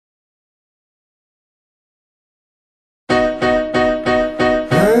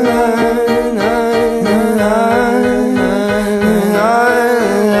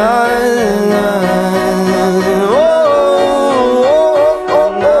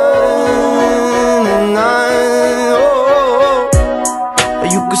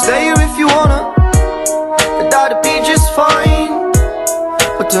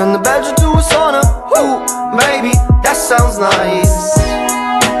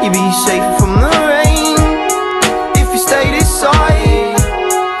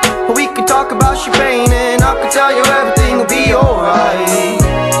wash your pain and I can tell you everything will be alright.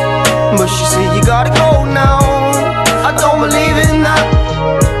 But she said you gotta go now. I don't believe in that.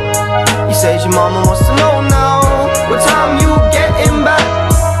 You said your mama wants to know now what time you getting back.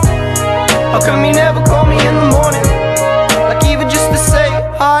 How come you never call me in the morning, like even just to say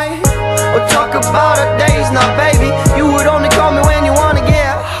hi, or talk about our days? Now baby, you would only call me when you wanna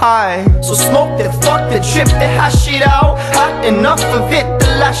get high. So smoke that, fuck that, trip that, hash it out. Had enough of it, the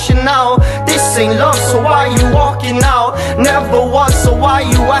lashing out. This ain't love, so why you walking out? Never was, so why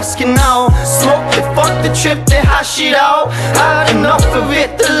you asking now? Smoke that, fuck the trip that, hash it out. Had enough of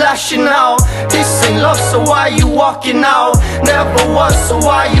it, the lashing out. This ain't love, so why you walking out? Never was, so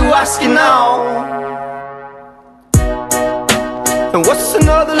why you asking now? And what's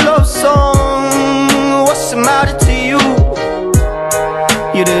another love song? What's the matter to you?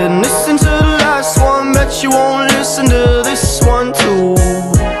 You didn't listen to the last one, bet you won't listen to this one too.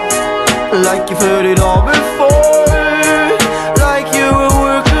 Like you've heard it all before, like you're a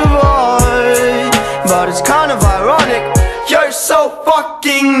work of art. But it's kind of ironic, you're so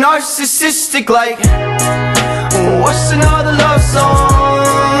fucking narcissistic. Like, what's another love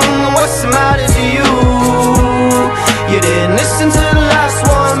song? What's the matter to you? You didn't listen to the last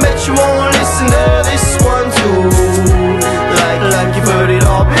one, bet you won't listen to this one too. Like you've heard it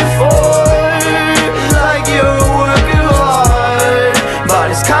all before, like you're a work of art.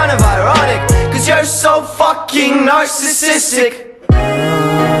 But it's kind of ironic, cause you're so fucking narcissistic.